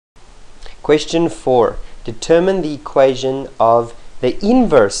Question 4. Determine the equation of the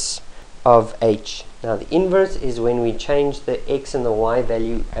inverse of h. Now the inverse is when we change the x and the y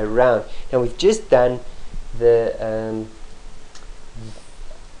value around. Now we've just done the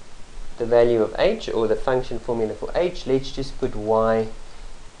value of h, or the function formula for h. Let's just put y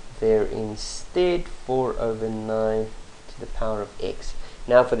there instead, 4 over 9 to the power of x.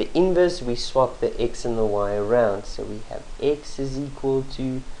 Now for the inverse, we swap the x and the y around. So we have x is equal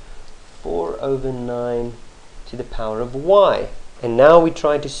to 4 over 9 to the power of y. And now we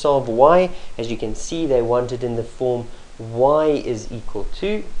try to solve y. As you can see, they want it in the form y is equal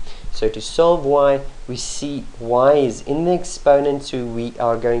to. So to solve y, we see y is in the exponent, so we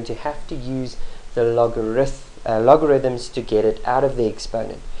are going to have to use the logarithms to get it out of the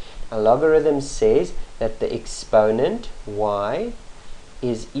exponent. A logarithm says that the exponent y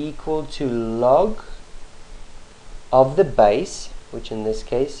is equal to log of the base, which in this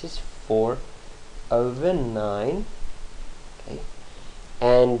case is 4 over 9, okay,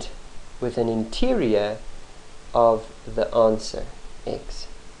 and with an interior of the answer, x.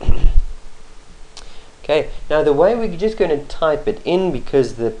 Okay, now the way we're just going to type it in,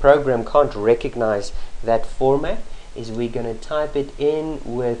 because the program can't recognize that format, is we're going to type it in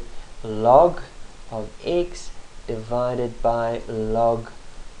with log of x divided by log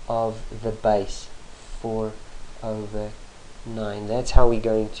of the base, 4 over 9. That's how we're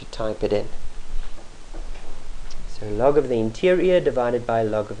going to type it in. So log of the interior divided by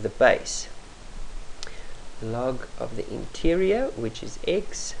log of the base. Log of the interior, which is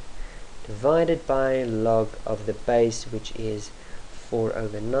x, divided by log of the base, which is 4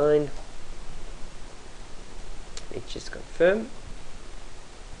 over 9. Let's just confirm.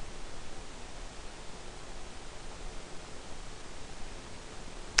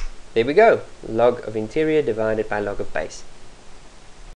 There we go. Log of interior divided by log of base.